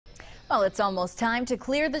Well, it's almost time to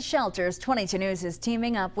clear the shelters. 22 News is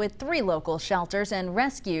teaming up with 3 local shelters and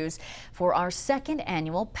rescues for our 2nd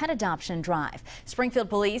annual pet adoption drive. Springfield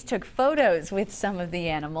police took photos with some of the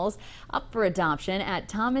animals up for adoption at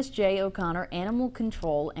Thomas J. O'Connor Animal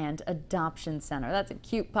Control and Adoption Center. That's a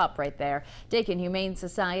cute pup right there. Dakin Humane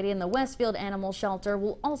Society and the Westfield Animal Shelter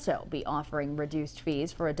will also be offering reduced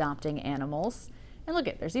fees for adopting animals. And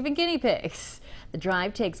look, there's even guinea pigs. The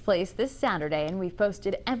drive takes place this Saturday, and we've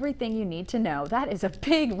posted everything you need to know. That is a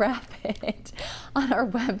big rabbit on our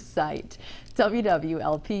website,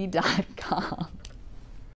 wwlp.com.